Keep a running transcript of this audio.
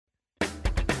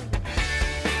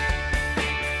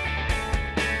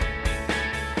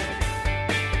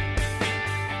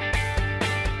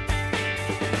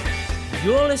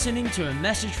You're listening to a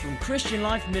message from Christian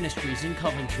Life Ministries in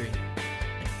Coventry,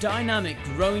 a dynamic,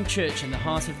 growing church in the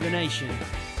heart of the nation.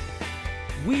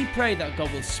 We pray that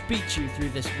God will speak to you through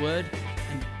this word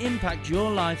and impact your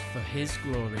life for His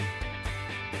glory.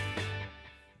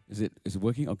 Is it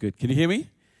working? Oh, good. Can you hear me?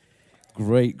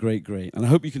 Great. And I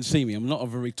hope you can see me. I'm not a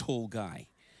very tall guy.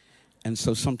 And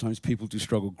so sometimes people do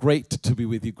struggle. Great to be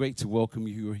with you. Great to welcome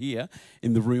you who are here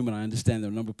in the room. And I understand there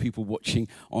are a number of people watching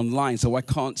online. So I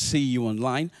can't see you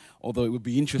online, although it would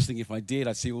be interesting if I did.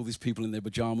 I'd see all these people in their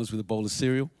pajamas with a bowl of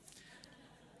cereal.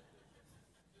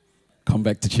 Come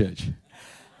back to church.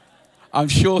 I'm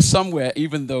sure somewhere,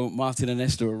 even though Martin and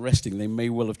Esther are resting, they may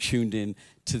well have tuned in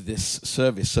to this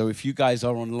service. So if you guys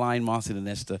are online, Martin and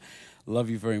Esther, love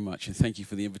you very much. And thank you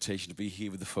for the invitation to be here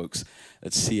with the folks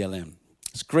at CLM.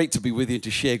 It's great to be with you and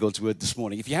to share God's word this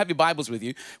morning. If you have your Bibles with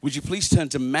you, would you please turn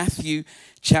to Matthew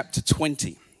chapter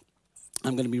 20.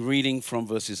 I'm going to be reading from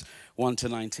verses 1 to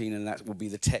 19, and that will be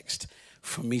the text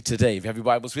for me today. If you have your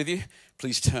Bibles with you,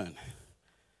 please turn.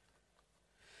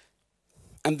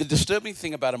 And the disturbing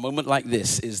thing about a moment like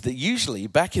this is that usually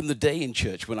back in the day in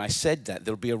church, when I said that,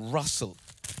 there'll be a rustle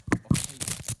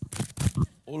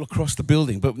all across the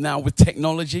building. But now with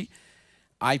technology,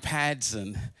 iPads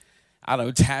and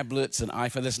tablets and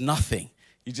iPhone, there's nothing.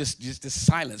 You just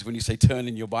silence when you say turn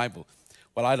in your Bible.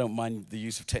 Well, I don't mind the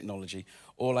use of technology.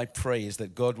 All I pray is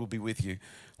that God will be with you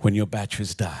when your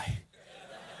batteries die.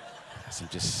 So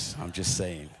I'm just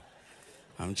saying.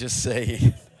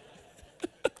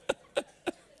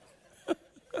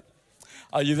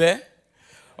 Are you there?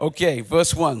 Okay,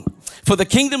 verse 1. For the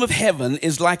kingdom of heaven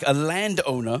is like a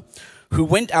landowner who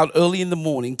went out early in the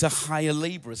morning to hire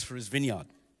laborers for his vineyard.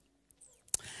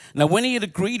 Now, when he had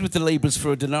agreed with the laborers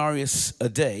for a denarius a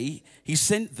day, he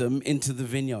sent them into the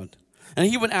vineyard. And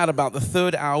he went out about the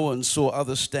third hour and saw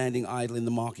others standing idle in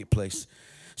the marketplace.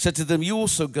 Said to them, you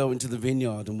also go into the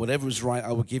vineyard, and whatever is right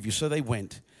I will give you. So they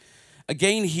went.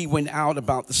 Again, he went out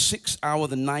about the 6th hour,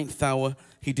 the 9th hour,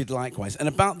 he did likewise. And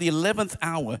about the 11th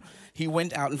hour, he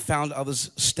went out and found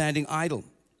others standing idle.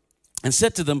 And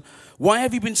said to them, why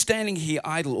have you been standing here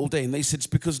idle all day? And they said, it's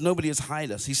because nobody has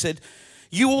hired us. He said,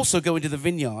 you also go into the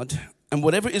vineyard, and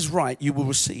whatever is right you will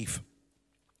receive.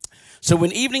 So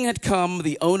when evening had come,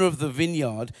 the owner of the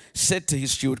vineyard said to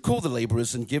his steward, call the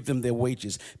laborers and give them their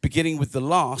wages, beginning with the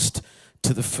last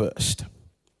to the first.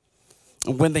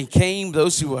 And when they came,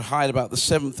 those who were hired about the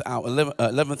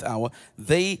 11th hour,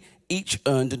 they each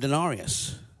earned a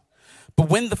denarius. But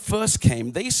when the first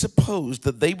came, they supposed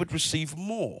that they would receive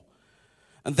more,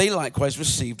 and they likewise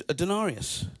received a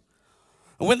denarius.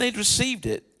 And when they'd received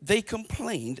it, they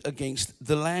complained against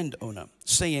the landowner,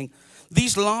 saying,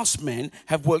 these last men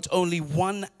have worked only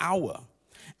 1 hour,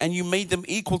 and you made them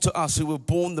equal to us who have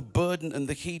borne the burden and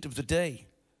the heat of the day.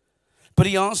 But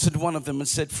he answered one of them and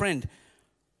said, friend,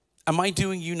 am I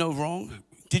doing you no wrong?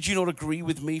 Did you not agree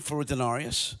with me for a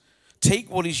denarius?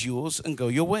 Take what is yours and go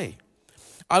your way.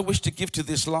 I wish to give to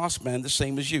this last man the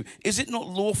same as you. Is it not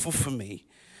lawful for me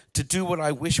to do what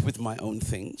I wish with my own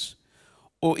things?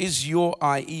 Or is your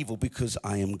eye evil because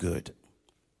I am good?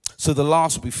 So the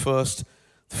last will be first,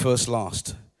 the first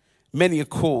last. Many are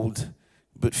called,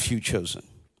 but few chosen.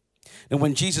 And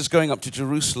when Jesus, going up to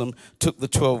Jerusalem, took the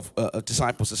 12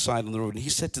 disciples aside on the road, and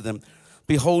he said to them,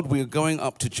 behold, we are going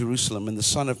up to Jerusalem, and the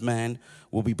Son of Man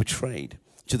will be betrayed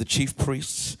to the chief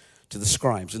priests, to the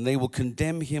scribes, and they will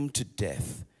condemn him to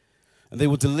death. And they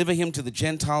will deliver him to the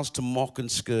Gentiles to mock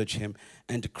and scourge him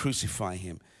and to crucify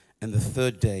him. And the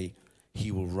third day he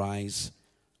will rise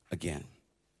again.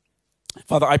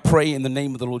 Father, I pray in the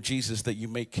name of the Lord Jesus that you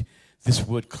make this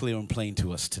word clear and plain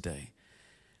to us today.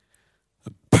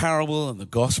 The parable and the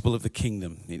gospel of the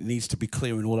kingdom, it needs to be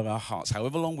clear in all of our hearts.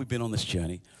 However long we've been on this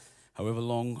journey, however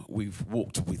long we've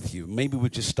walked with you, maybe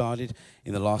we've just started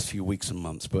in the last few weeks and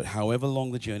months, but however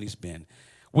long the journey's been,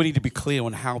 we need to be clear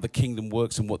on how the kingdom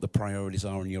works and what the priorities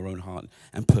are in your own heart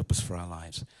and purpose for our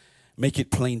lives. Make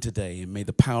it plain today, and may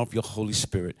the power of your Holy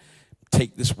Spirit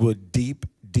take this word deep,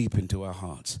 deep into our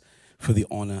hearts for the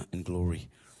honor and glory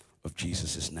of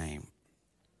Jesus' name.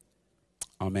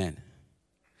 Amen.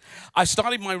 I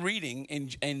started my reading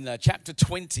in chapter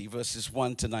 20, verses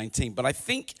 1 to 19, but I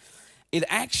think it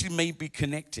actually may be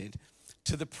connected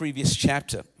to the previous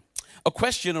chapter. A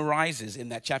question arises in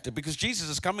that chapter because Jesus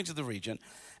is coming to the region,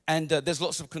 and there's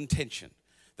lots of contention.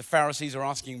 The Pharisees are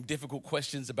asking difficult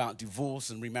questions about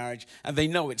divorce and remarriage, and they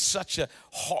know it's such a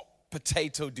hot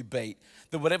potato debate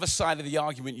that whatever side of the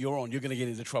argument you're on, you're going to get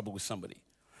into trouble with somebody.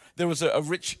 There was a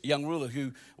rich young ruler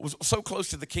who was so close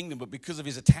to the kingdom, but because of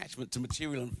his attachment to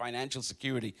material and financial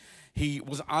security, he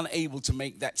was unable to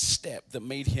make that step that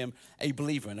made him a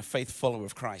believer and a faith follower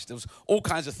of Christ. There was all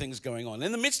kinds of things going on.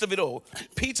 In the midst of it all,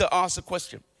 Peter asks a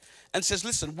question and says,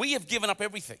 listen, we have given up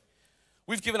everything.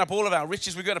 We've given up all of our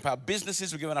riches. We've given up our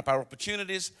businesses. We've given up our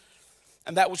opportunities.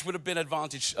 And that which would have been an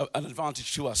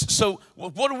advantage to us. So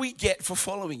what do we get for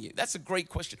following you? That's a great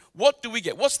question. What do we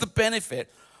get? What's the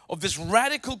benefit of this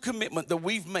radical commitment that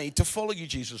we've made to follow you,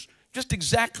 Jesus? Just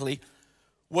exactly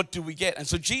what do we get? And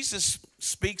so Jesus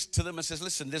speaks to them and says,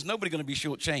 listen, there's nobody going to be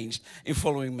shortchanged in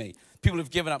following me. People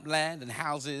have given up land and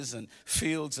houses and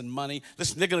fields and money.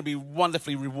 Listen, they're going to be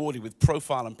wonderfully rewarded with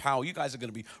profile and power. You guys are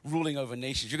going to be ruling over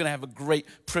nations. You're going to have a great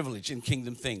privilege in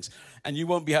kingdom things. And you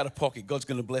won't be out of pocket. God's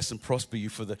going to bless and prosper you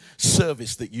for the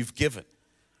service that you've given.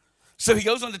 So he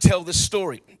goes on to tell this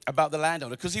story about the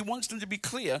landowner because he wants them to be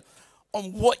clear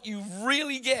on what you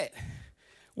really get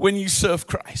when you serve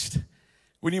Christ,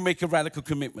 when you make a radical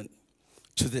commitment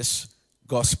to this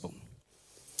gospel.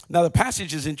 Now, the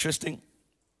passage is interesting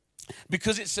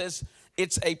because it says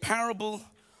it's a parable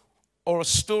or a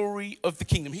story of the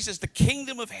kingdom. He says the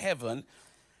kingdom of heaven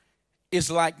is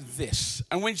like this.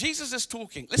 And when Jesus is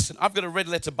talking, listen, I've got a red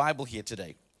letter Bible here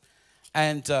today.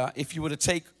 And if you were to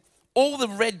take all the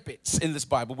red bits in this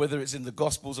Bible, whether it's in the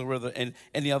Gospels or whether in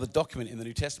any other document in the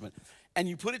New Testament, and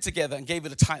you put it together and gave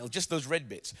it a title, just those red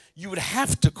bits, you would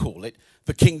have to call it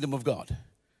the kingdom of God.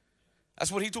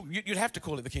 That's what he told. You'd have to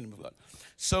call it the kingdom of God.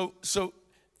 So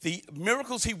the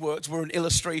miracles he worked were an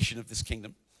illustration of this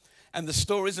kingdom, and the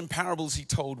stories and parables he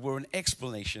told were an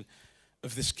explanation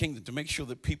of this kingdom to make sure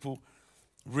that people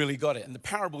really got it. And the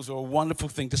parables are a wonderful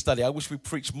thing to study. I wish we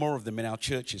preached more of them in our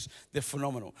churches. They're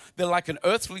phenomenal. They're like an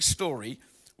earthly story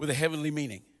with a heavenly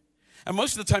meaning. And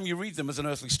most of the time you read them as an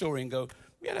earthly story and go,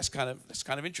 yeah, that's kind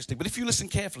of interesting. But if you listen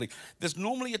carefully, there's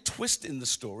normally a twist in the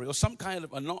story or some kind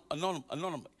of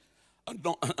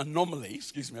anomaly.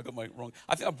 Excuse me, I got my wrong.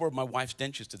 I think I borrowed my wife's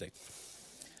dentures today.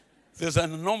 There's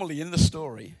an anomaly in the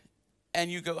story,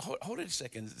 and you go, hold it a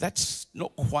second, that's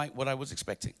not quite what I was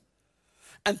expecting.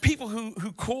 And people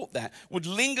who caught that would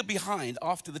linger behind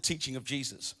after the teaching of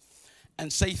Jesus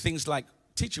and say things like,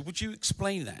 teacher, would you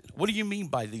explain that? What do you mean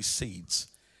by these seeds?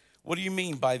 What do you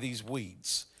mean by these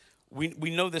weeds?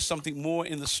 We know there's something more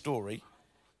in the story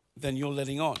than you're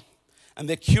letting on. And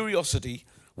their curiosity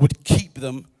would keep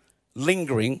them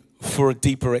lingering for a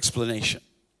deeper explanation.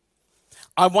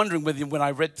 I'm wondering whether when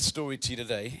I read the story to you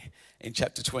today in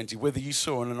chapter 20, whether you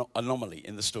saw an anomaly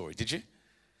in the story. Did you?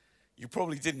 You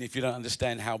probably didn't if you don't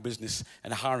understand how business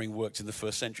and hiring worked in the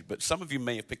first century. But some of you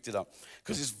may have picked it up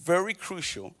because it's very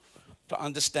crucial to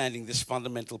understanding this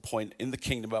fundamental point in the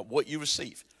kingdom about what you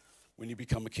receive when you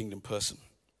become a kingdom person.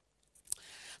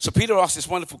 So Peter asks this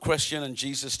wonderful question and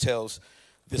Jesus tells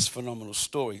this phenomenal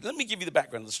story. Let me give you the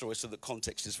background of the story so the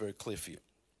context is very clear for you.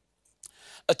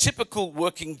 A typical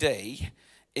working day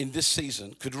in this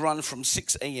season could run from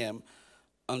 6 a.m.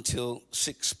 until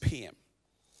 6 p.m.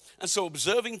 And so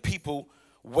observing people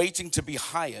waiting to be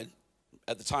hired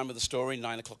at the time of the story,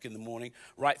 9 o'clock in the morning,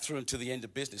 right through until the end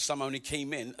of business. Some only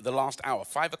came in at the last hour,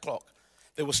 5 o'clock.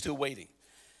 They were still waiting.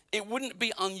 It wouldn't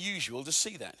be unusual to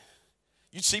see that.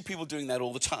 You'd see people doing that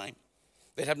all the time.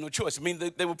 They'd have no choice. I mean,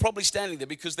 they were probably standing there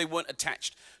because they weren't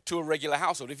attached to a regular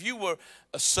household. If you were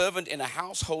a servant in a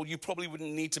household, you probably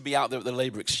wouldn't need to be out there at the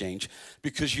labor exchange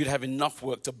because you'd have enough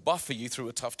work to buffer you through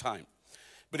a tough time.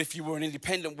 But if you were an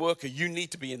independent worker, you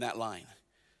need to be in that line.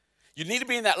 You need to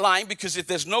be in that line because if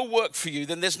there's no work for you,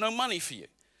 then there's no money for you.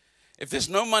 If there's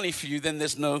no money for you, then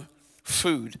there's no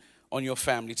food on your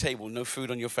family table. No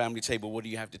food on your family table, what do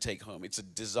you have to take home? It's a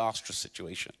disastrous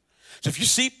situation. So if you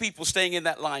see people staying in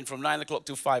that line from 9 o'clock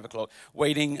till 5 o'clock,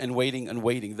 waiting and waiting and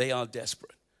waiting, they are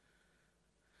desperate.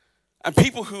 And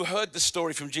people who heard the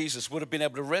story from Jesus would have been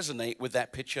able to resonate with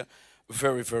that picture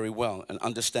very, very well and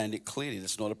understand it clearly.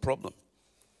 That's not a problem.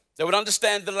 They would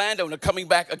understand the landowner coming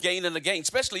back again and again,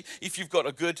 especially if you've got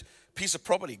a good piece of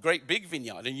property, great big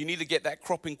vineyard, and you need to get that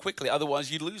crop in quickly.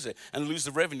 Otherwise, you lose it and lose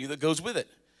the revenue that goes with it.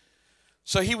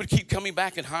 So he would keep coming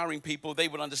back and hiring people. They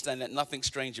would understand that. Nothing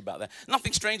strange about that.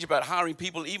 Nothing strange about hiring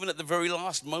people even at the very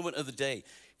last moment of the day.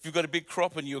 If you've got a big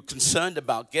crop and you're concerned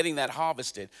about getting that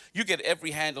harvested, you get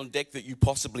every hand on deck that you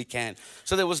possibly can.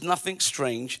 So there was nothing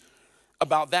strange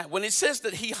about that. When it says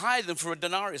that he hired them for a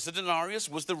denarius, the denarius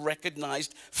was the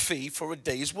recognized fee for a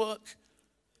day's work.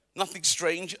 Nothing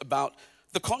strange about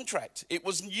the contract. It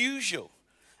was usual.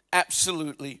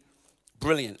 Absolutely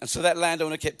brilliant. And so that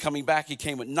landowner kept coming back. He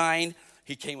came at 9.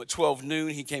 He came at 12 noon.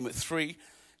 He came at 3.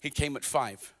 He came at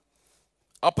 5.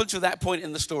 Up until that point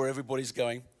in the story, everybody's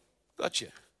going, gotcha.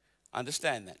 I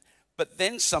understand that. But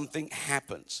then something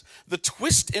happens. The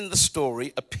twist in the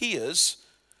story appears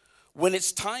when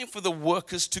it's time for the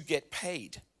workers to get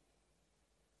paid.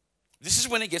 This is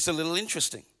when it gets a little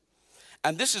interesting.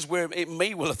 And this is where it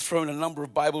may well have thrown a number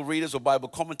of Bible readers or Bible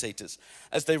commentators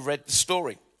as they read the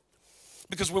story.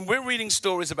 Because when we're reading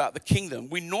stories about the kingdom,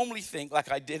 we normally think,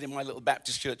 like I did in my little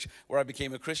Baptist church where I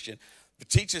became a Christian, the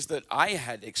teachers that I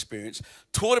had experienced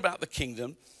taught about the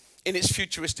kingdom in its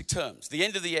futuristic terms. The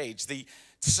end of the age, the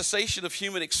cessation of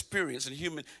human experience and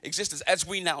human existence as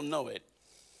we now know it.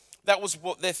 That was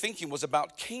what their thinking was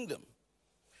about kingdom.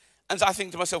 And I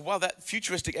think to myself, wow, that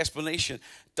futuristic explanation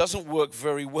doesn't work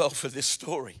very well for this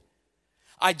story.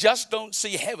 I just don't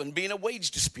see heaven being a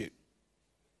wage dispute.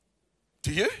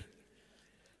 Do you?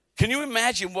 Can you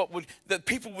imagine that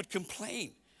people would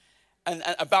complain and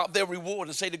about their reward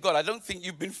and say to God, I don't think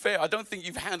you've been fair. I don't think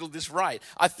you've handled this right.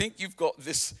 I think you've got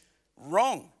this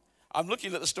wrong. I'm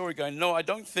looking at the story going, no, I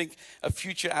don't think a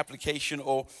future application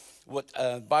or what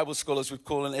Bible scholars would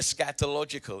call an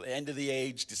eschatological, end of the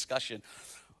age discussion.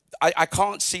 I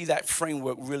can't see that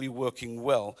framework really working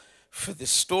well for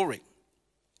this story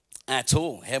at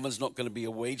all. Heaven's not going to be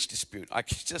a wage dispute. I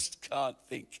just can't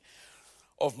think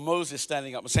of Moses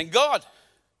standing up and saying, God,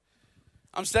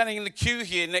 I'm standing in the queue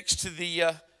here next to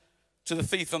the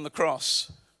thief on the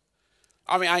cross.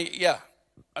 I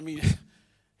mean,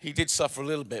 he did suffer a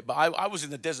little bit, but I was in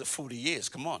the desert 40 years.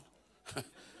 Come on.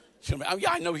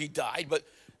 I know he died, but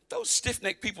those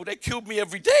stiff-necked people, they killed me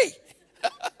every day.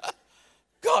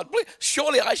 God,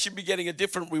 surely I should be getting a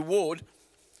different reward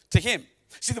to him.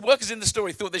 See, the workers in the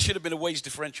story thought there should have been a wage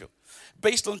differential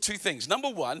based on two things. Number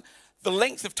one, the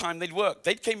length of time they'd worked.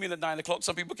 They came in at 9 o'clock.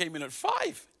 Some people came in at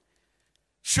 5.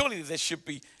 Surely there should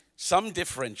be some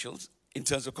differentials in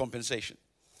terms of compensation.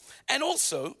 And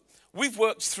also, we've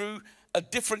worked through a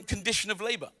different condition of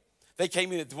labor. They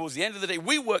came in towards the end of the day.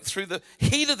 We worked through the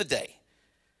heat of the day.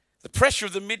 The pressure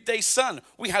of the midday sun.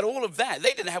 We had all of that.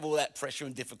 They didn't have all that pressure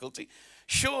and difficulty.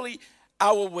 Surely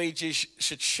our wages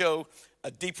should show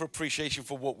a deeper appreciation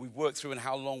for what we've worked through and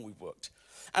how long we've worked.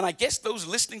 And I guess those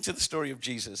listening to the story of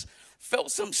Jesus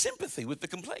felt some sympathy with the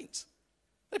complaints.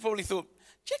 They probably thought,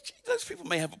 those people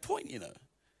may have a point, you know.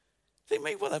 They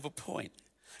may well have a point.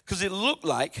 Because it looked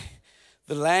like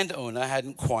the landowner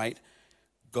hadn't quite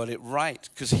got it right.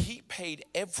 Because he paid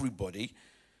everybody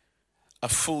a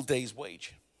full day's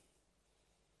wage.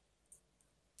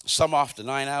 Some after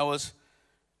 9 hours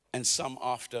and some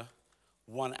after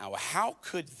 1 hour. How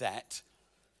could that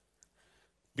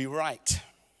be right?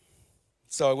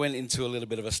 So I went into a little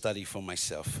bit of a study for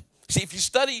myself. See, if you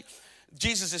study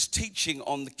Jesus' teaching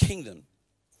on the kingdom,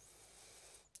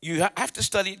 you have to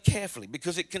study it carefully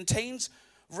because it contains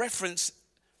reference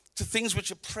to things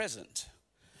which are present,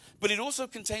 but it also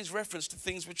contains reference to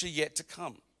things which are yet to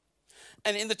come.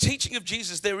 And in the teaching of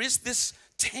Jesus, there is this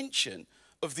tension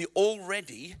of the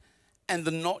already and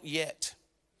the not yet.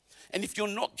 And if you're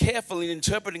not careful in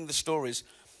interpreting the stories,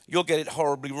 you'll get it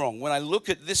horribly wrong. When I look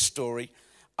at this story,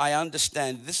 I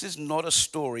understand this is not a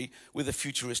story with a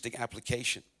futuristic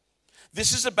application.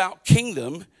 This is about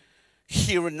kingdom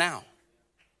here and now.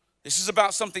 This is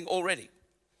about something already.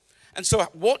 And so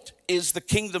what is the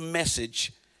kingdom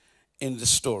message in the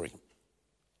story?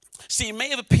 See, it may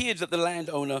have appeared that the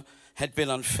landowner had been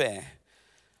unfair,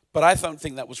 but I don't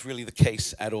think that was really the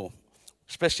case at all,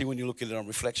 especially when you look at it on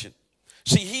reflection.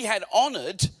 See, he had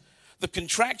honored the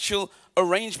contractual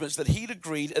arrangements that he'd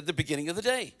agreed at the beginning of the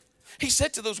day. He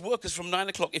said to those workers from 9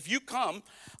 o'clock, if you come,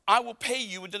 I will pay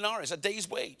you a denarius, a day's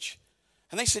wage.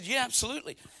 And they said, yeah,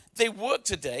 absolutely. They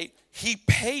worked a day. He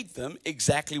paid them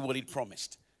exactly what he'd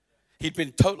promised. He'd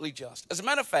been totally just. As a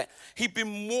matter of fact, he'd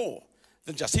been more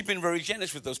than just. He'd been very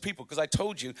generous with those people because I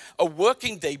told you, a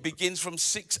working day begins from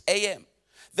 6 a.m.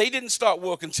 They didn't start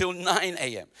work until 9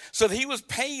 a.m. So he was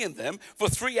paying them for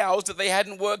 3 hours that they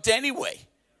hadn't worked anyway.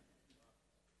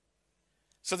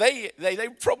 So they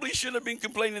probably shouldn't have been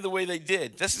complaining the way they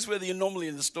did. This is where the anomaly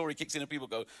in the story kicks in and people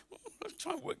go, well, let's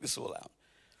try and work this all out.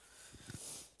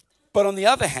 But on the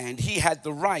other hand, he had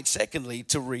the right, secondly,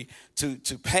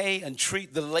 to pay and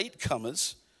treat the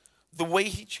latecomers the way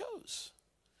he chose.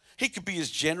 He could be as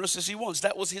generous as he wants.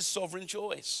 That was his sovereign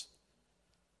choice.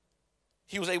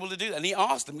 He was able to do that. And he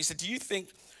asked them, he said, do you think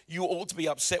you ought to be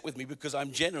upset with me because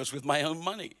I'm generous with my own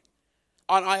money?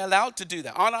 Aren't I allowed to do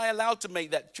that? Aren't I allowed to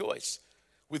make that choice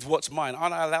with what's mine?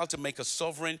 Aren't I allowed to make a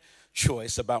sovereign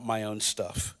choice about my own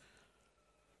stuff?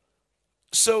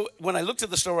 So when I looked at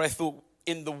the story, I thought,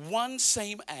 in the one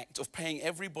same act of paying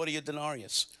everybody a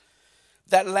denarius,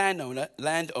 that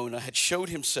landowner had showed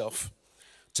himself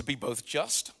to be both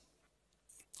just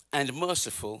and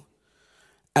merciful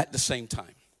at the same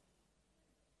time.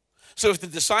 So if the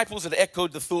disciples had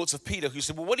echoed the thoughts of Peter, who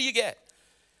said, well, what do you get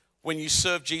when you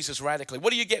serve Jesus radically?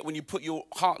 What do you get when you put your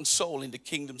heart and soul into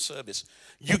kingdom service?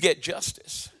 You get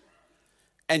justice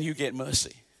and you get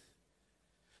mercy.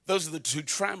 Those are the two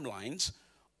tram lines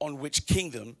on which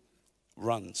kingdom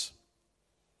runs.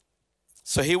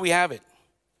 So here we have it.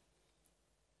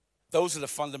 Those are the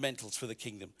fundamentals for the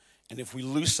kingdom. And if we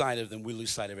lose sight of them, we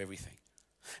lose sight of everything.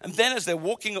 And then as they're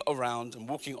walking around and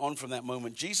walking on from that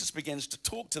moment, Jesus begins to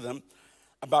talk to them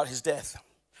about his death.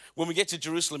 When we get to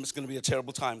Jerusalem, it's going to be a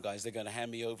terrible time, guys. They're going to hand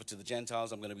me over to the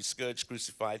Gentiles. I'm going to be scourged,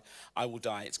 crucified. I will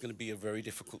die. It's going to be a very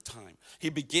difficult time. He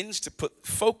begins to put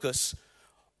focus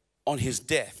on his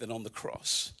death and on the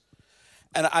cross.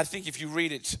 And I think if you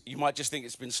read it, you might just think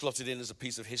it's been slotted in as a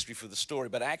piece of history for the story,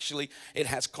 but actually it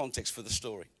has context for the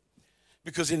story.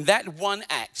 Because in that one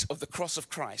act of the cross of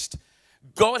Christ,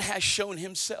 God has shown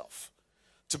himself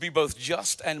to be both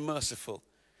just and merciful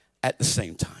at the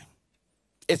same time.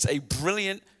 It's a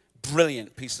brilliant,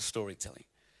 brilliant piece of storytelling.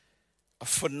 A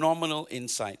phenomenal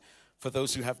insight for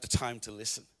those who have the time to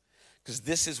listen. Because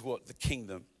this is what the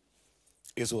kingdom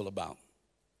is all about.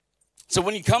 So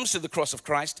when it comes to the cross of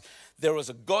Christ, there is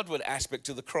a Godward aspect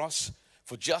to the cross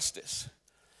for justice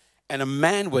and a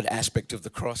manward aspect of the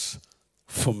cross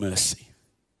for mercy.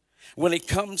 When it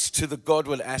comes to the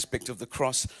Godward aspect of the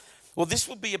cross, well, this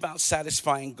will be about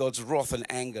satisfying God's wrath and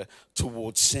anger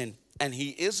towards sin. And he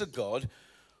is a God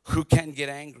who can get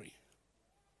angry.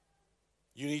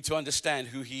 You need to understand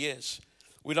who he is.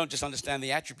 We don't just understand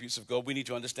the attributes of God, we need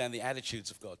to understand the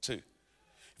attitudes of God too.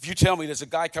 If you tell me there's a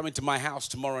guy coming to my house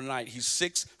tomorrow night, he's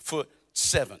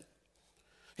 6'7".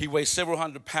 He weighs several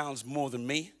hundred pounds more than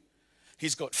me.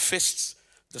 He's got fists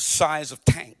the size of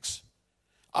tanks.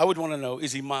 I would want to know,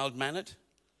 is he mild-mannered?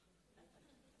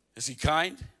 Is he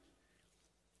kind?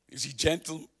 Is he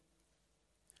gentle?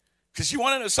 Because you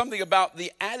want to know something about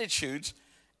the attitudes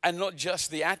and not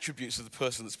just the attributes of the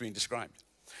person that's being described.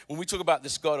 When we talk about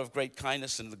this God of great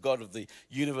kindness and the God of the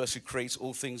universe who creates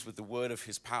all things with the word of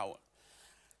his power,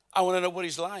 I want to know what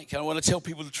he's like. I want to tell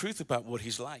people the truth about what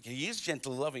he's like. He is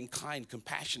gentle, loving, kind,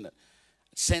 compassionate,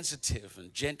 sensitive,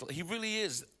 and gentle. He really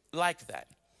is like that.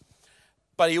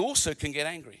 But he also can get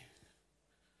angry.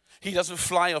 He doesn't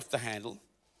fly off the handle,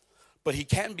 but he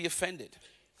can be offended.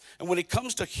 And when it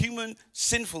comes to human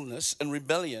sinfulness and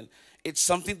rebellion, it's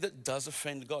something that does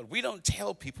offend God. We don't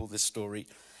tell people this story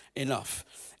enough.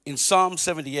 In Psalm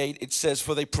 78, it says,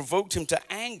 for they provoked him to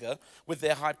anger with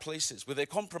their high places, with their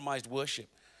compromised worship,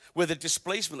 with the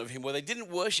displacement of him, where they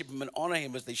didn't worship him and honor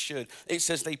him as they should. It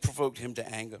says they provoked him to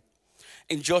anger.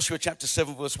 In Joshua chapter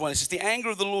 7, verse 1, it says, the anger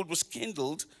of the Lord was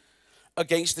kindled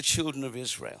against the children of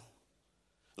Israel.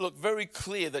 Look, very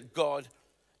clear that God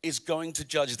is going to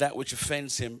judge that which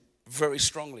offends him very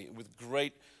strongly, with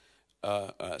great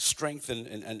strength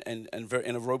and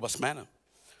in a robust manner.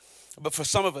 But for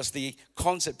some of us, the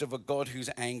concept of a God who's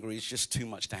angry is just too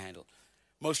much to handle.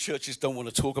 Most churches don't want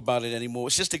to talk about it anymore.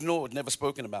 It's just ignored, never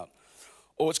spoken about.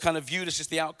 Or it's kind of viewed as just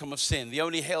the outcome of sin. The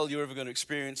only hell you're ever going to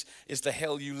experience is the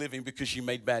hell you live in because you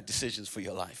made bad decisions for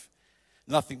your life.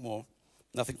 Nothing more,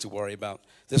 nothing to worry about.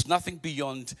 There's nothing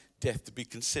beyond death to be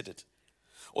considered.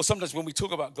 Or sometimes when we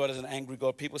talk about God as an angry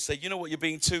God, people say, you know what, you're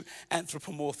being too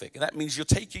anthropomorphic. And that means you're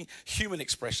taking human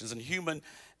expressions and human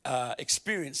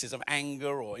experiences of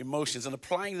anger or emotions and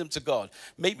applying them to God.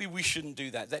 Maybe we shouldn't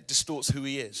do that. That distorts who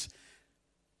he is.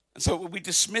 And so we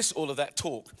dismiss all of that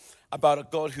talk about a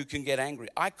God who can get angry.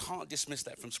 I can't dismiss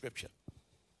that from Scripture.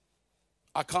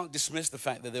 I can't dismiss the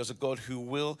fact that there's a God who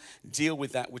will deal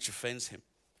with that which offends him.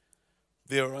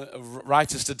 There are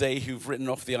writers today who've written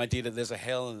off the idea that there's a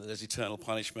hell and that there's eternal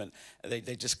punishment.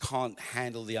 They just can't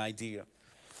handle the idea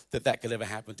that that could ever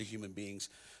happen to human beings.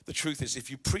 The truth is,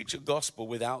 if you preach a gospel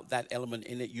without that element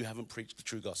in it, you haven't preached the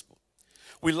true gospel.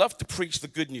 We love to preach the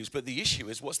good news, but the issue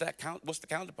is, what's the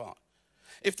counterpart?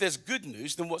 If there's good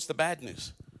news, then what's the bad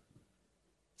news?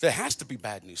 There has to be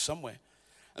bad news somewhere.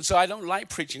 And so I don't like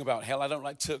preaching about hell. I don't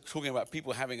like talking about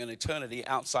people having an eternity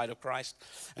outside of Christ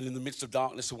and in the midst of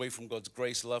darkness, away from God's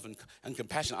grace, love, and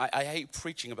compassion. I hate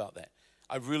preaching about that.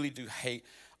 I really do hate.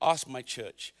 Ask my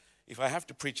church. If I have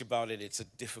to preach about it, it's a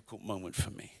difficult moment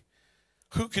for me.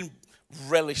 Who can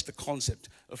relish the concept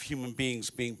of human beings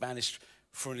being banished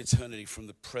for an eternity from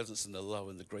the presence and the love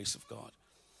and the grace of God?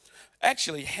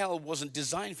 Actually, hell wasn't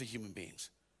designed for human beings.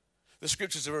 The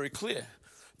scriptures are very clear.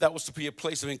 That was to be a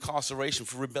place of incarceration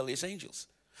for rebellious angels.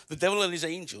 The devil and his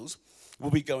angels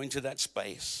will be going to that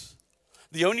space.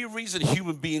 The only reason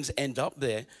human beings end up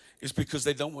there is because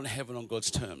they don't want heaven on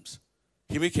God's terms.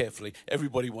 Hear me carefully.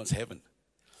 Everybody wants heaven.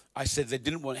 I said they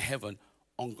didn't want heaven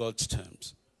on God's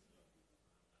terms.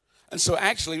 And so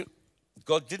actually,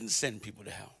 God didn't send people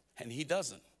to hell, and he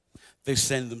doesn't. They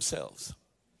send themselves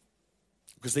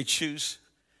because they choose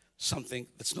something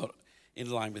that's not in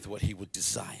line with what he would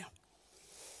desire.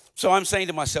 So I'm saying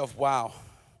to myself, wow,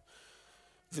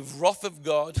 the wrath of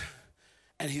God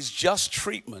and his just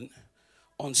treatment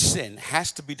on sin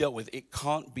has to be dealt with. It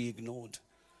can't be ignored.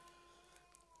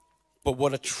 But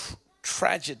what a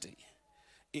tragedy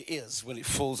it is when it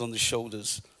falls on the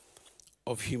shoulders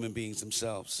of human beings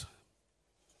themselves.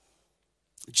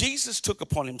 Jesus took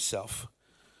upon himself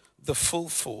the full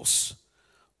force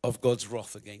of God's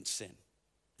wrath against sin.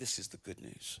 This is the good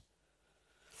news.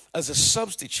 As a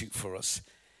substitute for us,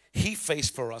 he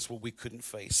faced for us what we couldn't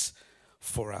face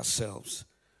for ourselves.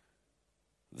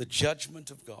 The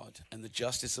judgment of God and the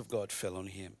justice of God fell on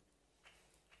him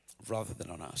rather than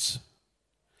on us.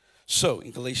 So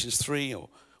in Galatians 3 or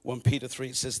 1 Peter 3,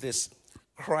 it says this: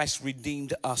 Christ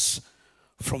redeemed us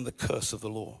from the curse of the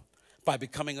law by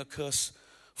becoming a curse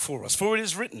for us. For it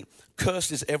is written,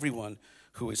 cursed is everyone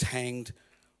who is hanged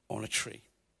on a tree.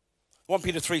 1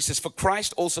 Peter 3 says, for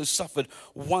Christ also suffered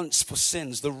once for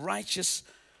sins, the righteous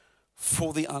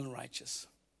for the unrighteous.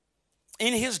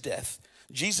 In his death,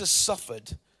 Jesus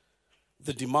suffered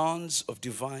the demands of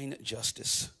divine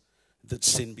justice that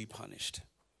sin be punished.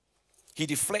 He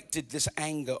deflected this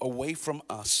anger away from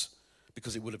us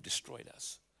because it would have destroyed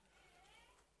us.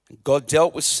 And God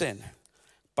dealt with sin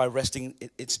by resting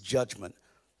its judgment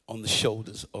on the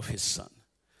shoulders of his son.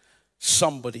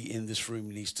 Somebody in this room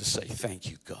needs to say, thank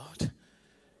you, God,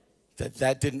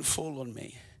 that didn't fall on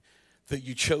me, that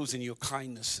you chose in your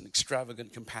kindness and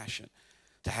extravagant compassion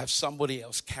to have somebody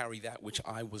else carry that which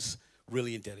I was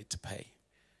really indebted to pay.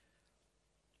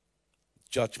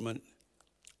 Judgment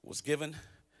was given,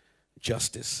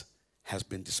 justice has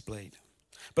been displayed.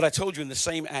 But I told you in the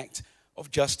same act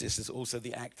of justice is also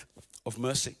the act of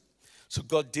mercy. So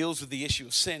God deals with the issue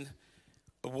of sin,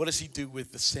 but what does he do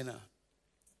with the sinner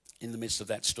in the midst of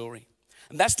that story?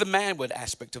 And that's the manward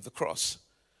aspect of the cross.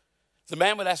 The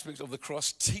manward aspect of the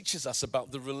cross teaches us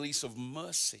about the release of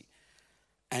mercy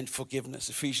and forgiveness.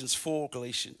 Ephesians 4,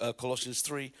 Colossians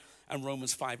 3, and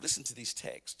Romans 5. Listen to these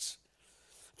texts.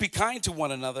 Be kind to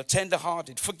one another,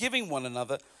 tender-hearted, forgiving one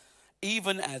another,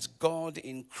 even as God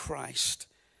in Christ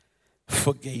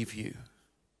forgave you.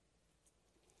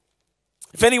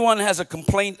 If anyone has a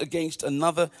complaint against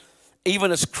another,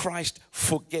 even as Christ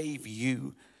forgave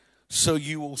you, so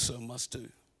you also must do.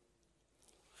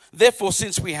 Therefore,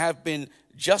 since we have been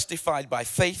justified by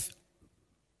faith,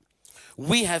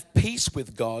 we have peace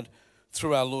with God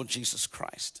through our Lord Jesus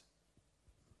Christ.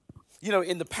 You know,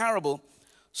 in the parable,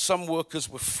 some workers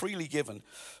were freely given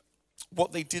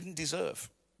what they didn't deserve.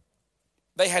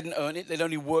 They hadn't earned it. They'd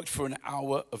only worked for an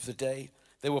hour of the day.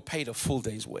 They were paid a full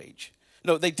day's wage.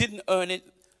 No, they didn't earn it.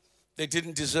 They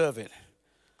didn't deserve it.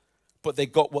 But they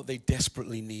got what they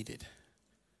desperately needed.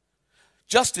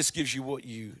 Justice gives you what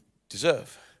you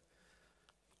deserve.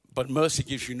 But mercy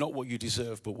gives you not what you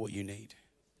deserve, but what you need.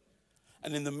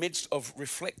 And in the midst of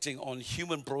reflecting on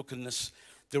human brokenness,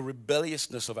 the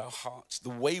rebelliousness of our hearts, the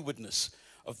waywardness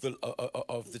of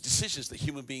the decisions that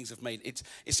human beings have made,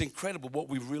 it's incredible. What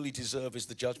we really deserve is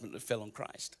the judgment that fell on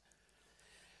Christ.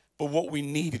 But what we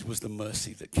needed was the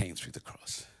mercy that came through the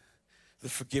cross, the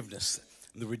forgiveness,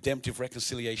 and the redemptive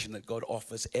reconciliation that God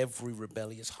offers every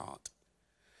rebellious heart.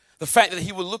 The fact that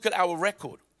he will look at our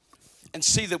record and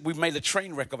see that we've made a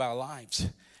train wreck of our lives.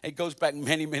 It goes back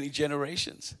many, many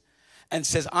generations. And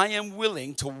says, I am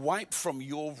willing to wipe from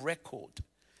your record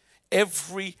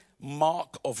every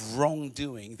mark of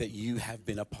wrongdoing that you have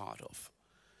been a part of.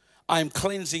 I am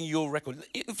cleansing your record.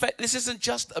 In fact, this isn't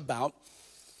just about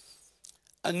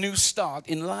a new start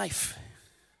in life.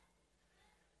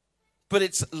 But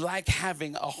it's like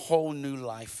having a whole new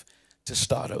life to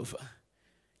start over.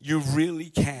 You really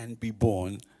can be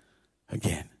born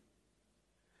again.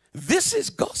 This is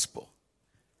gospel.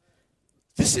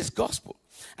 This is gospel.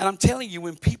 And I'm telling you,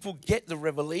 when people get the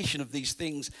revelation of these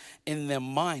things in their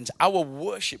minds, our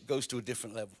worship goes to a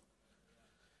different level.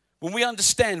 When we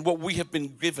understand what we have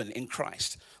been given in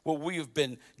Christ, what we have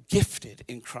been gifted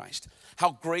in Christ,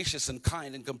 how gracious and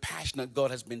kind and compassionate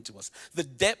God has been to us, the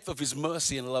depth of his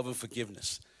mercy and love and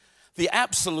forgiveness, the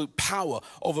absolute power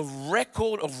of a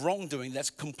record of wrongdoing that's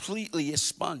completely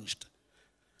expunged,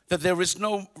 that there is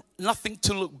nothing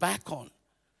to look back on.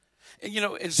 And you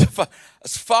know, as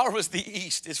far as the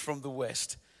east is from the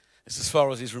west, it's as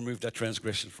far as he's removed our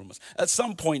transgression from us. At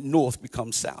some point, north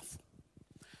becomes south,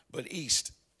 but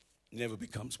east never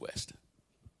becomes west.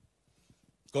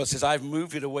 God says, I've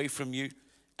moved it away from you,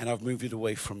 and I've moved it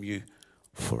away from you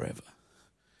forever.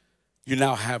 You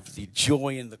now have the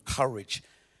joy and the courage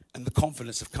and the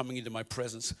confidence of coming into my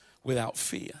presence without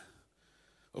fear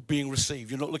of being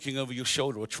received. You're not looking over your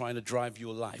shoulder or trying to drive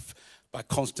your life by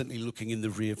constantly looking in the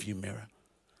rearview mirror.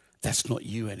 That's not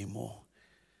you anymore.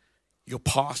 Your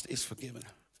past is forgiven.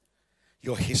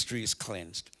 Your history is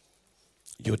cleansed.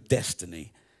 Your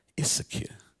destiny is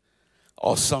secure.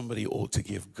 Or somebody ought to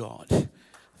give God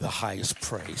the highest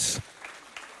praise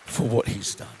for what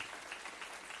he's done.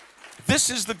 This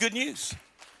is the good news.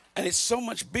 And it's so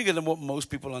much bigger than what most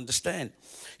people understand.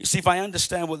 You see, if I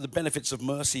understand what the benefits of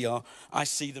mercy are, I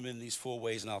see them in these 4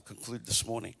 ways, and I'll conclude this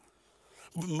morning.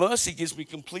 Mercy gives me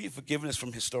complete forgiveness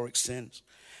from historic sins.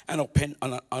 And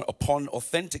upon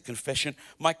authentic confession,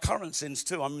 my current sins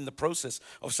too. I'm in the process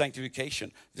of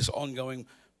sanctification, this ongoing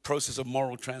process of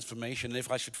moral transformation. And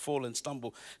if I should fall and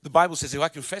stumble, the Bible says if I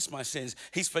confess my sins,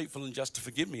 he's faithful and just to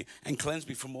forgive me and cleanse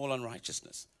me from all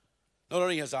unrighteousness. Not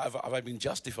only have I been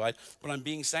justified, but I'm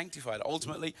being sanctified,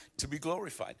 ultimately to be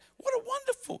glorified. What a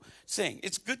wonderful thing.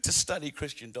 It's good to study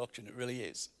Christian doctrine. It really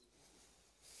is.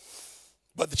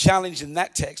 But the challenge in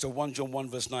that text of 1 John 1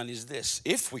 verse 9 is this.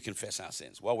 If we confess our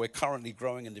sins while we're currently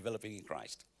growing and developing in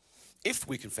Christ, if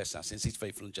we confess our sins, he's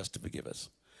faithful and just to forgive us.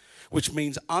 Which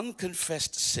means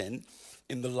unconfessed sin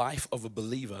in the life of a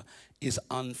believer is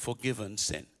unforgiven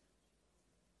sin.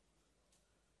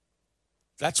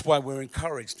 That's why we're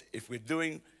encouraged, if we're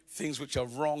doing things which are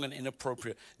wrong and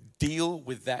inappropriate, deal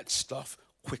with that stuff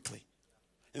quickly.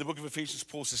 In the book of Ephesians,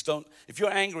 Paul says, if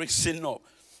you're angry, sin not.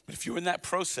 But if you're in that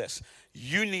process,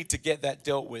 you need to get that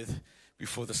dealt with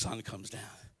before the sun comes down.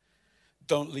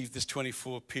 Don't leave this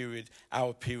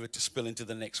 24-hour period to spill into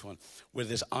the next one where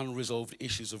there's unresolved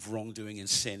issues of wrongdoing and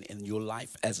sin in your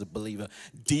life as a believer.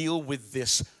 Deal with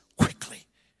this quickly.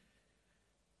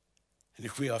 And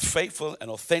if we are faithful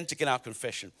and authentic in our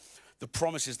confession, the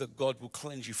promise is that God will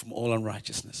cleanse you from all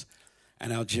unrighteousness.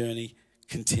 And our journey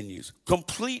continues.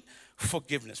 Complete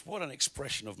forgiveness. What an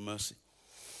expression of mercy.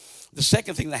 The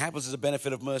second thing that happens as a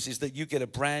benefit of mercy is that you get a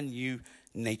brand new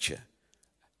nature,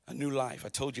 a new life. I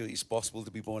told you it's possible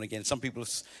to be born again. Some people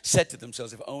have said to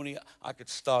themselves, if only I could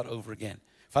start over again.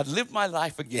 If I'd lived my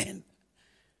life again.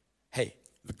 Hey,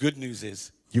 the good news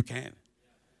is you can.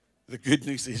 The good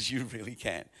news is you really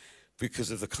can,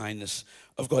 because of the kindness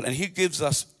of God. And he gives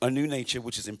us a new nature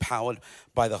which is empowered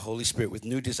by the Holy Spirit with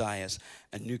new desires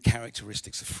and new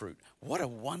characteristics of fruit. What a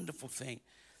wonderful thing.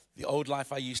 The old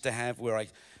life I used to have where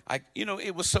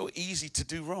it was so easy to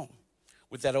do wrong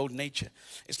with that old nature.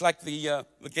 It's like the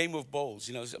game of bowls.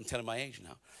 I'm telling my age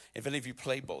now. If any of you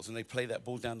play bowls and they play that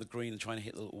ball down the green and trying to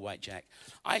hit the little white jack.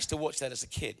 I used to watch that as a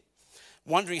kid,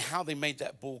 wondering how they made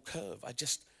that ball curve. I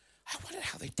wondered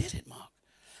how they did it, Mark.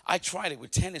 I tried it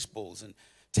with tennis balls and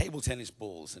table tennis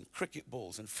balls and cricket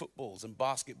balls and footballs and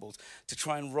basketballs to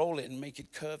try and roll it and make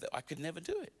it curve. I could never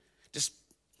do it. Just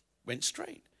went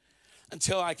straight.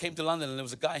 Until I came to London and there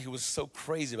was a guy who was so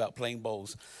crazy about playing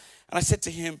bowls. And I said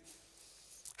to him,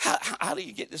 how do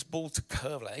you get this ball to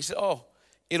curve like that? He said,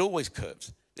 it always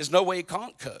curves. There's no way it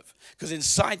can't curve. Because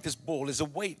inside this ball is a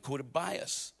weight called a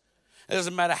bias. It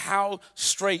doesn't matter how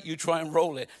straight you try and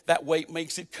roll it, that weight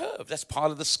makes it curve. That's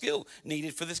part of the skill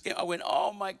needed for this game. I went,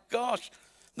 oh my gosh,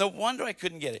 no wonder I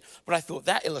couldn't get it. But I thought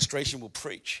that illustration will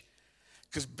preach.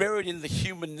 Because buried in the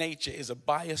human nature is a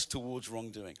bias towards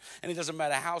wrongdoing. And it doesn't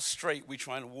matter how straight we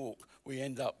try and walk, we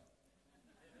end up.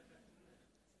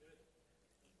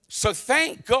 So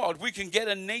thank God we can get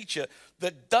a nature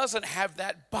that doesn't have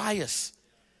that bias.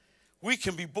 We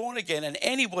can be born again, and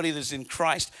anybody that's in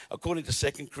Christ, according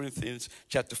to 2 Corinthians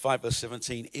chapter 5, verse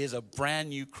 17, is a brand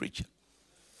new creature.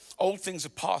 Old things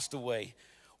have passed away.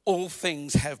 All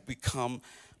things have become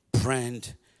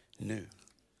brand new.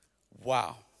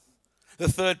 Wow. The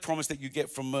third promise that you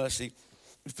get from mercy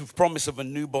is the promise of a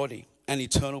new body and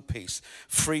eternal peace,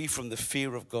 free from the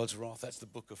fear of God's wrath. That's the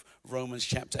book of Romans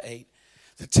chapter 8.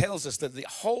 That tells us that the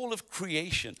whole of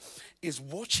creation is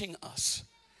watching us.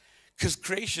 Because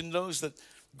creation knows that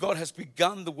God has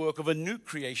begun the work of a new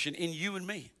creation in you and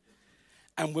me.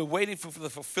 And we're waiting for the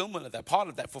fulfillment of that. Part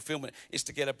of that fulfillment is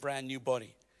to get a brand new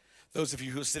body. Those of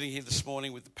you who are sitting here this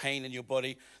morning with the pain in your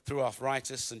body through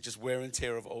arthritis and just wear and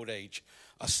tear of old age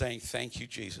are saying, thank you,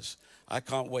 Jesus. I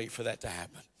can't wait for that to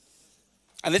happen.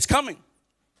 And it's coming.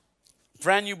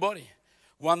 Brand new body.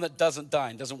 One that doesn't die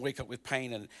and doesn't wake up with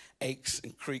pain and aches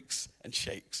and creaks and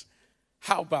shakes.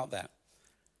 How about that?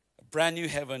 A brand new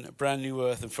heaven, a brand new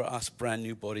earth, and for us, brand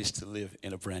new bodies to live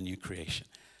in a brand new creation.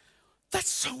 That's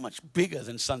so much bigger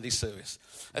than Sunday service.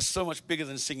 That's so much bigger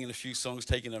than singing a few songs,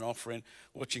 taking an offering,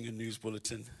 watching a news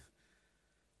bulletin.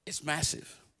 It's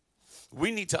massive.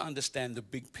 We need to understand the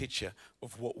big picture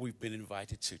of what we've been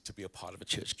invited to be a part of a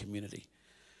church community.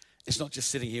 It's not just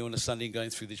sitting here on a Sunday and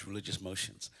going through these religious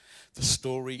motions. The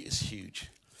story is huge.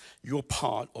 You're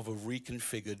part of a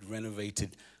reconfigured,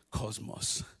 renovated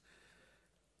cosmos.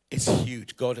 It's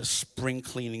huge. God is spring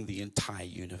cleaning the entire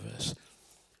universe.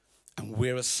 And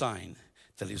we're a sign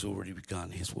that he's already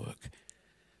begun his work.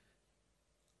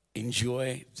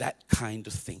 Enjoy that kind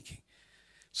of thinking.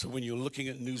 So when you're looking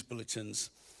at news bulletins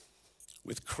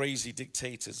with crazy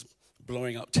dictators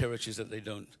blowing up territories that they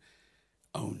don't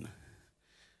own,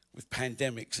 with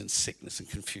pandemics and sickness and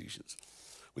confusions,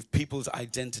 with people's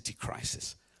identity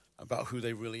crisis about who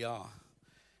they really are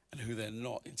and who they're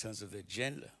not in terms of their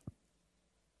gender,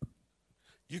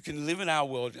 you can live in our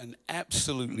world and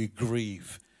absolutely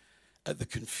grieve at the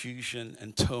confusion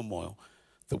and turmoil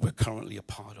that we're currently a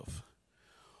part of.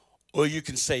 Or you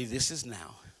can say, this is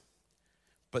now,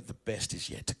 but the best is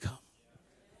yet to come.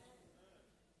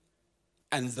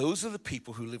 And those are the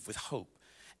people who live with hope,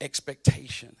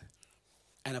 expectation,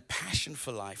 and a passion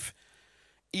for life,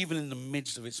 even in the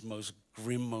midst of its most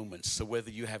grim moments. So whether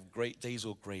you have great days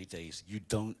or gray days, you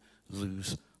don't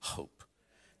lose hope.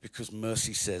 Because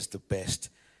mercy says the best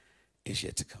is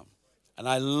yet to come. And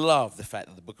I love the fact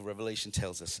that the book of Revelation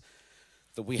tells us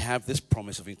that we have this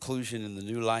promise of inclusion in the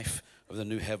new life of the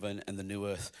new heaven and the new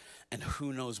earth. And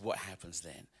who knows what happens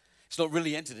then. It's not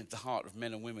really entered into the heart of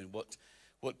men and women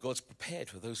what God's prepared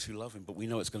for those who love him, but we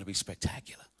know it's going to be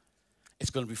spectacular. It's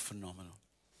going to be phenomenal.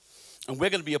 And we're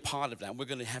going to be a part of that. And we're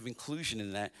going to have inclusion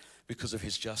in that because of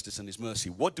his justice and his mercy.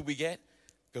 What do we get?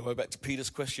 Go back to Peter's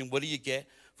question. What do you get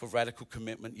for radical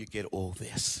commitment? You get all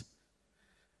this.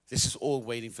 This is all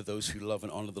waiting for those who love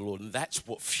and honor the Lord. And that's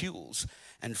what fuels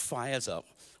and fires up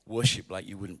worship like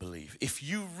you wouldn't believe. If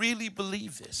you really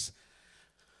believe this,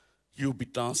 you'll be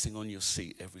dancing on your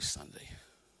seat every Sunday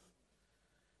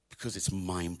because it's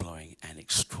mind-blowing and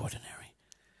extraordinary.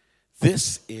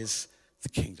 This is the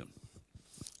kingdom.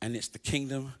 And it's the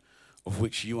kingdom of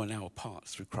which you are now a part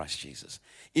through Christ Jesus.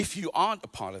 If you aren't a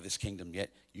part of this kingdom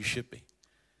yet, you should be.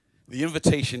 The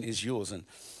invitation is yours, and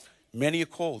many are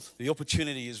called. The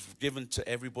opportunity is given to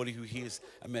everybody who hears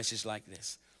a message like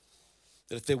this.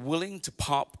 That if they're willing to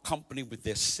part company with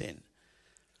their sin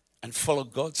and follow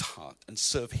God's heart and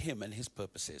serve him and his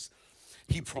purposes,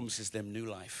 he promises them new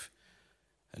life,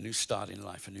 a new start in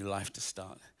life, a new life to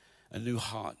start, a new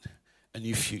heart, a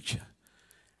new future,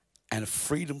 and a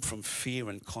freedom from fear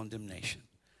and condemnation.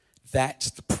 That's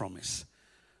the promise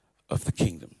of the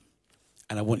kingdom.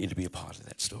 And I want you to be a part of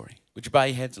that story. Would you bow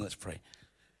your heads and let's pray.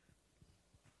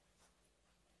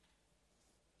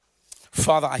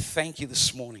 Father, I thank you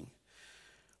this morning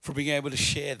for being able to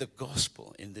share the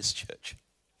gospel in this church.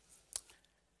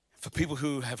 For people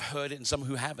who have heard it and some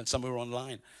who haven't, some who are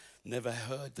online, never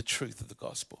heard the truth of the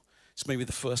gospel. It's maybe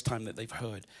the first time that they've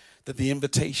heard that the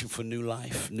invitation for new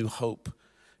life, new hope,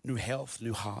 new health,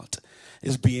 new heart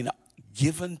is being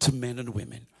given to men and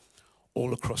women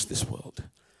all across this world.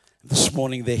 This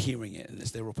morning they're hearing it and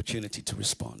it's their opportunity to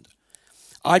respond.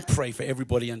 I pray for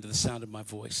everybody under the sound of my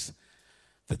voice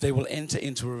that they will enter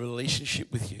into a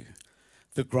relationship with you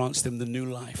that grants them the new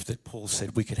life that Paul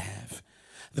said we could have.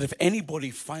 That if anybody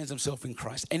finds himself in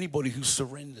Christ, anybody who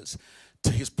surrenders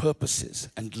to his purposes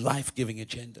and life-giving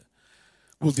agenda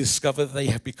will discover they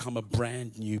have become a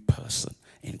brand new person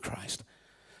in Christ.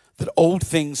 That old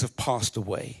things have passed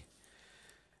away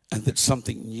and that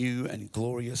something new and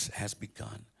glorious has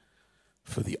begun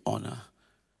for the honor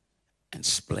and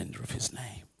splendor of his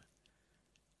name.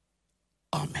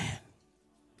 Amen.